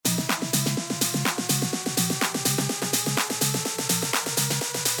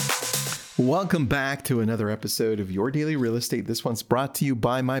Welcome back to another episode of Your Daily Real Estate. This one's brought to you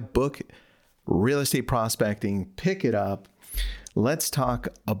by my book, Real Estate Prospecting. Pick it up. Let's talk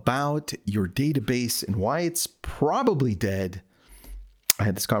about your database and why it's probably dead. I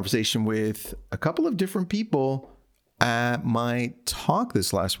had this conversation with a couple of different people at my talk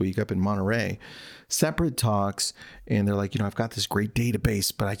this last week up in Monterey, separate talks. And they're like, I've got this great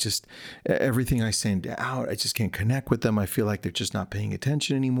database, but everything I send out, I just can't connect with them. I feel like they're just not paying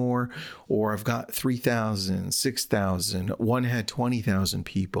attention anymore. Or I've got 3,000, 6,000, one had 20,000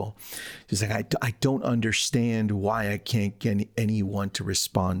 people. Just like, I don't understand why I can't get anyone to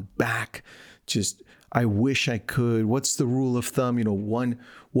respond back. I wish I could. What's the rule of thumb?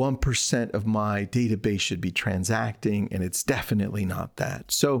 1% of my database should be transacting, and it's definitely not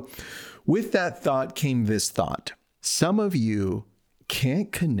that. So with that thought came this thought. Some of you can't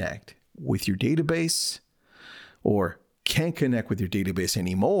connect with your database or can't connect with your database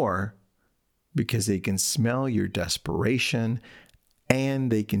anymore because they can smell your desperation and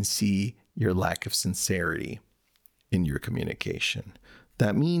they can see your lack of sincerity in your communication.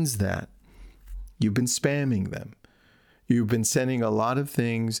 That means that you've been spamming them. You've been sending a lot of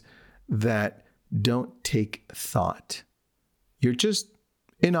things that don't take thought. You're just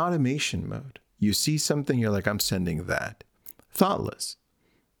in automation mode. You see something, you're like, I'm sending that. Thoughtless.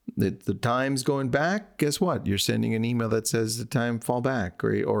 The time's going back, guess what? You're sending an email that says the time fall back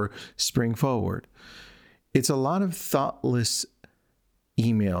or spring forward. It's a lot of thoughtless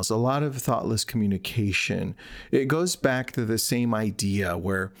emails, a lot of thoughtless communication. It goes back to the same idea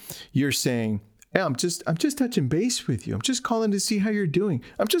where you're saying, hey, I'm just touching base with you. I'm just calling to see how you're doing.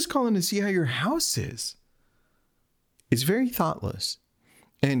 I'm just calling to see how your house is. It's very thoughtless.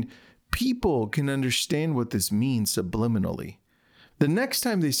 And people can understand what this means subliminally. The next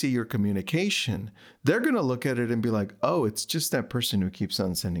time they see your communication, they're going to look at it and be like, oh, it's just that person who keeps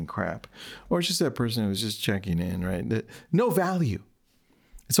on sending crap. Or it's just that person who's just checking in, right? No value.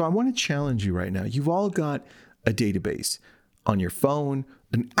 So I want to challenge you right now. You've all got a database on your phone,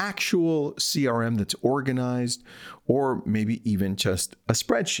 an actual CRM that's organized, or maybe even just a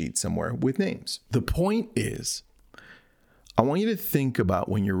spreadsheet somewhere with names. The point is, I want you to think about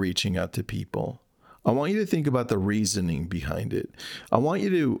when you're reaching out to people. I want you to think about the reasoning behind it. I want you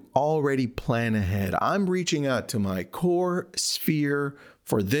to already plan ahead. I'm reaching out to my core sphere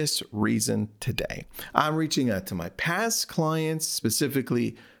for this reason today. I'm reaching out to my past clients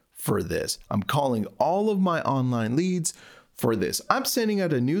specifically for this. I'm calling all of my online leads for this. I'm sending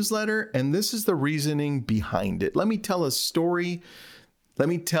out a newsletter, and this is the reasoning behind it. Let me tell a story. Let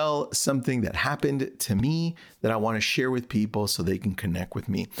me tell something that happened to me that I want to share with people so they can connect with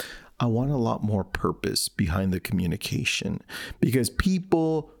me. I want a lot more purpose behind the communication because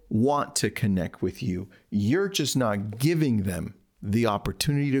people want to connect with you. You're just not giving them the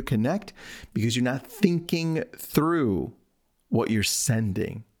opportunity to connect because you're not thinking through what you're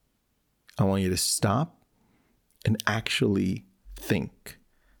sending. I want you to stop and actually think.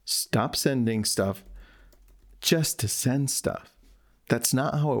 Stop sending stuff just to send stuff. That's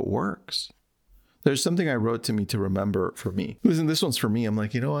not how it works. There's something I wrote to me to remember for me. Listen, this one's for me. I'm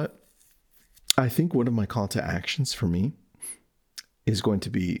like, you know what? I think one of my call to actions for me is going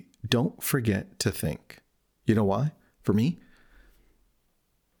to be, don't forget to think. You know why? For me,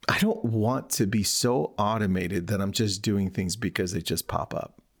 I don't want to be so automated that I'm just doing things because they just pop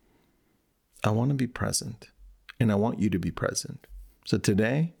up. I want to be present. And I want you to be present. So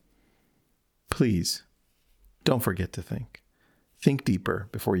today, please don't forget to think. Think deeper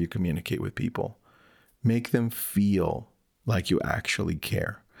before you communicate with people. Make them feel like you actually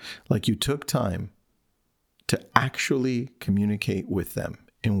care, like you took time to actually communicate with them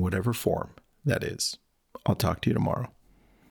in whatever form that is. I'll talk to you tomorrow.